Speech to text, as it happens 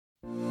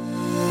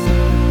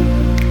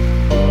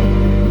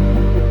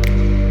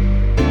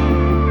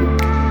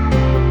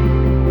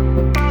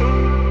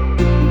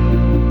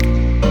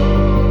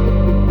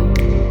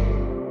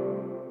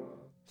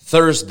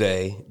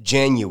Thursday,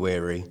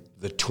 January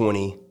the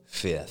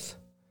 25th.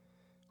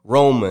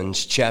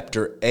 Romans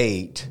chapter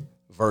 8,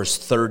 verse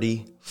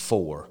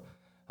 34.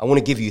 I want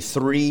to give you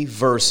 3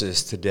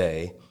 verses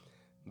today,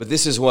 but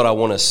this is what I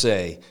want to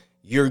say.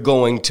 You're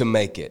going to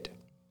make it.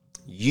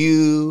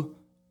 You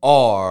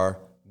are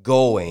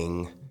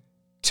going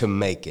to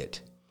make it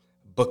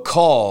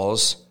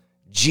because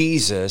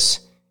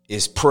Jesus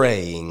is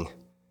praying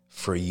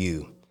for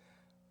you.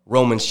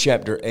 Romans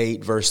chapter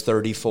 8, verse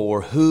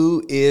 34,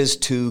 who is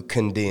to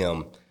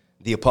condemn?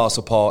 The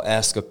Apostle Paul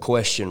asks a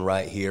question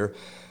right here.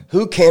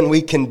 Who can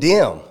we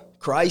condemn?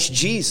 Christ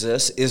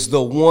Jesus is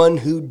the one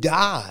who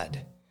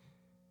died.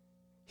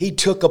 He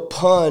took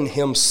upon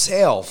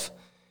himself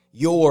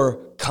your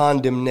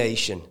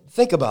condemnation.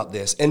 Think about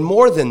this. And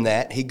more than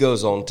that, he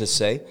goes on to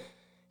say,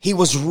 he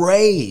was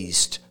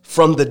raised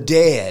from the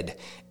dead,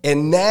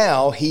 and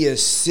now he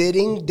is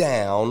sitting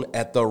down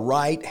at the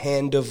right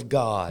hand of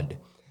God.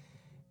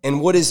 And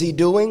what is he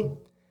doing?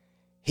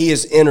 He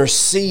is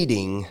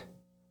interceding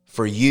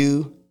for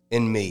you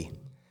and me.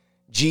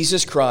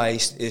 Jesus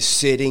Christ is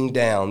sitting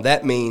down.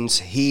 That means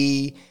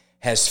he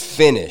has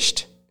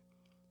finished.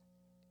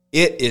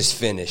 It is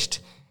finished.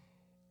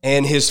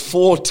 And his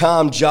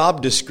full-time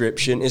job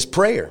description is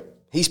prayer.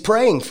 He's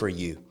praying for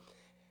you.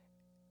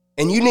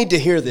 And you need to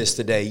hear this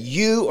today.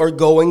 You are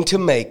going to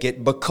make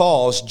it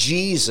because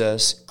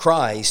Jesus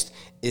Christ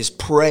is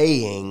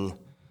praying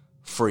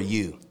for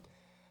you.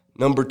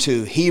 Number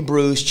 2,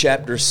 Hebrews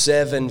chapter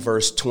 7,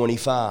 verse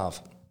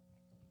 25.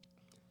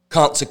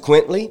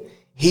 Consequently,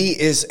 he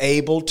is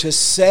able to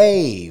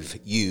save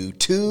you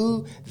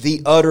to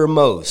the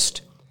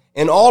uttermost,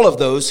 and all of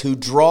those who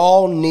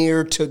draw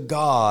near to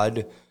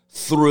God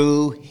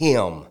through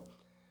him,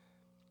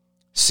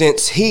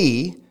 since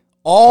he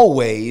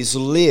always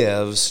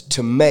lives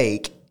to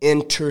make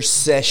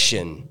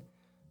intercession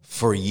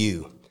for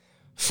you.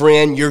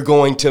 Friend, you're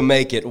going to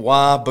make it.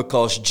 Why?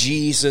 Because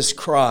Jesus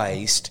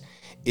Christ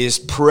is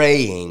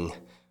praying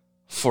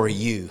for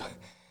you.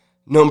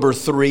 Number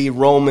 3,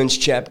 Romans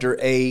chapter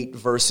 8,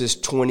 verses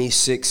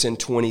 26 and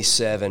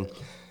 27.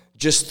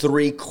 Just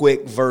 3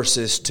 quick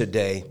verses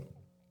today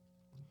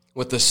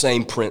with the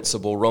same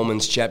principle.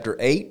 Romans chapter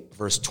 8,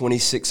 verse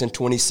 26 and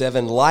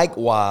 27.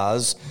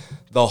 Likewise,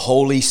 the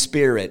Holy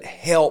Spirit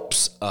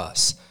helps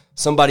us.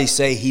 Somebody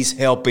say, he's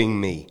helping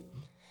me.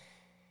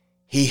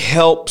 He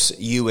helps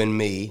you and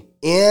me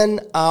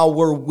in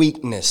our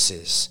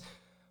weaknesses.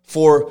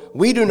 For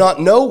we do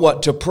not know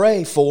what to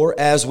pray for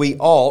as we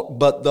ought,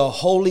 but the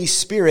Holy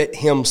Spirit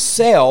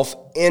himself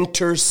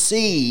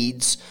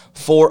intercedes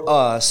for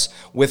us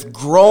with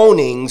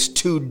groanings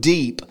too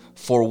deep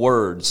for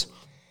words.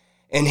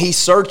 And he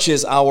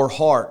searches our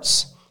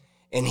hearts,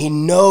 and he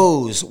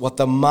knows what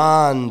the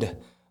mind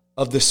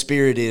of the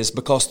Spirit is,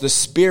 because the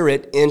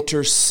Spirit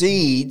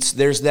intercedes.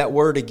 There's that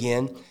word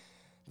again.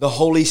 The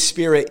Holy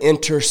Spirit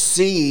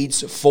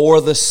intercedes for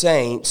the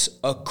saints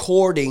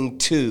according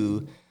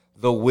to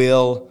the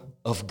will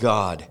of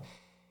God.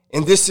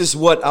 And this is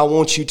what I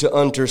want you to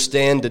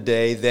understand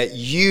today, that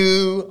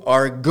you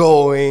are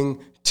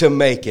going to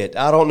make it.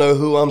 I don't know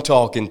who I'm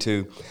talking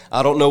to.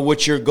 I don't know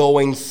what you're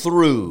going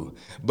through,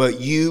 but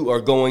you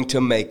are going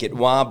to make it.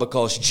 Why?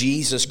 Because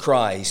Jesus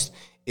Christ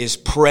is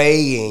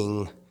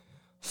praying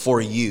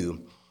for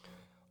you.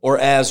 Or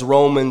as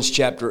Romans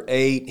chapter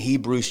 8,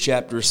 Hebrews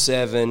chapter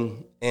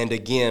 7, and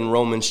again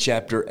Romans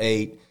chapter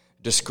 8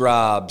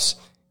 describes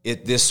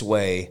it this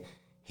way,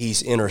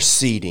 he's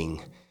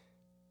interceding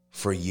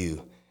for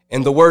you.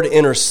 And the word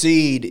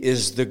intercede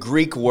is the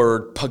Greek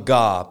word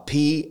paga,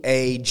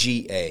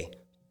 P-A-G-A,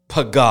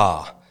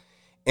 paga.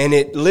 And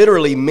it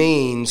literally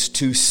means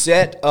to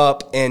set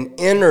up an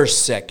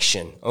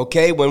intersection,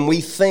 okay? When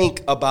we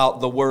think about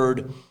the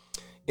word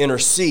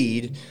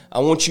intercede, I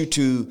want you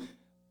to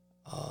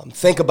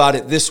think about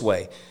it this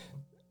way.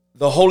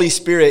 The Holy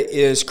Spirit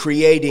is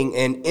creating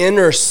an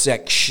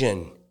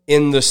intersection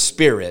in the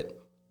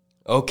Spirit,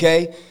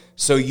 okay?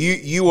 So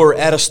you are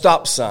at a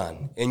stop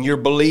sign, and you're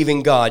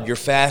believing God. You're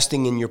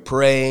fasting, and you're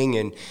praying,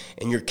 and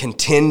you're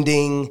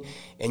contending,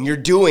 and you're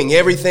doing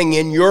everything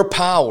in your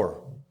power,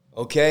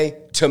 okay,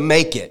 to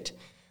make it.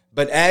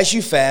 But as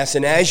you fast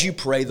and as you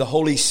pray, the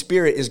Holy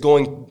Spirit is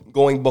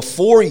going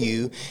before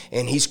you,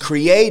 and he's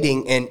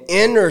creating an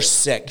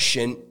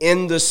intersection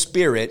in the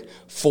Spirit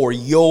for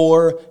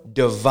your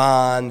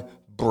divine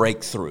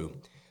breakthrough.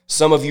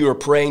 Some of you are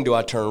praying, do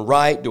I turn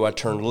right? Do I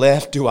turn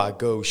left? Do I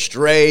go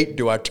straight?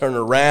 Do I turn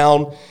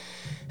around?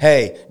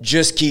 Hey,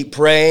 just keep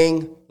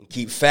praying,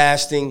 keep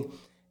fasting,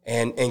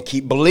 and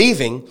keep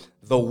believing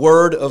the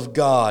Word of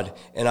God.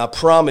 And I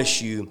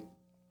promise you,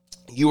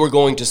 you are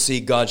going to see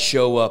God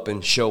show up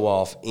and show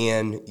off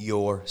in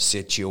your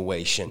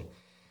situation.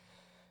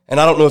 And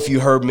I don't know if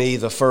you heard me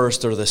the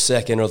first or the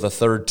second or the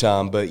third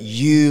time, but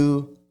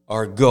you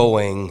are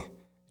going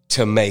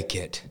to make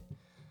it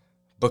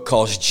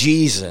because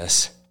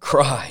Jesus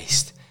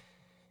Christ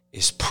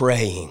is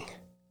praying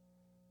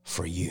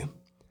for you.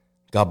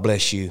 God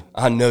bless you.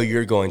 I know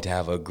you're going to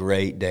have a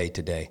great day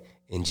today.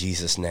 In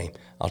Jesus' name,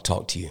 I'll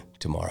talk to you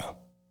tomorrow.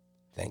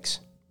 Thanks.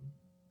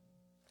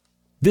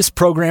 This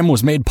program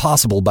was made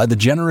possible by the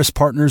generous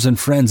partners and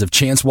friends of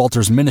Chance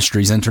Walters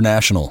Ministries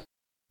International.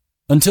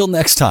 Until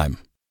next time,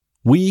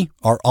 we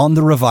are on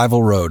the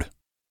revival road.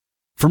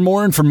 For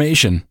more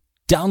information,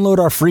 download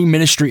our free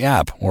ministry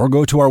app or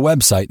go to our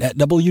website at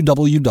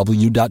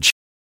www.chancewalters.org.